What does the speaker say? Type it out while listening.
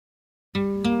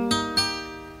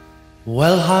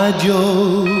Well, hi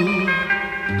Joe,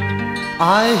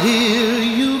 I hear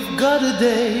you've got a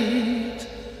date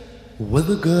with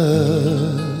a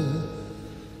girl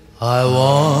I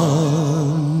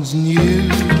once knew.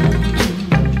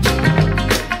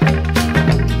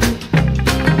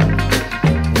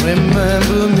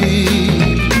 Remember me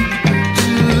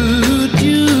to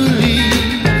Julie,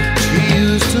 she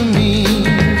used to mean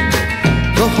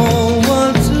the whole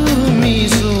world to me,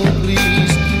 so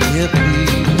please, yeah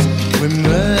please,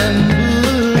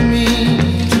 remember me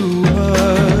to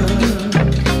her.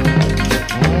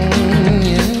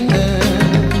 Yeah.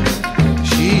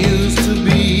 She used to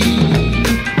be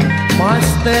my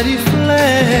steady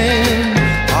flame.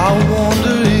 I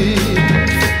wonder if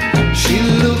she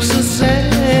looks the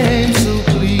same, so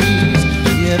please,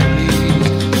 yeah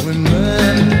please,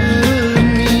 remember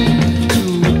me to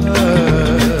her.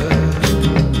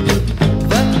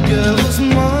 That girl was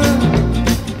mine,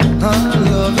 I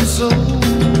love her so,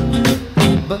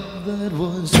 but that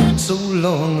was so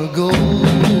long ago.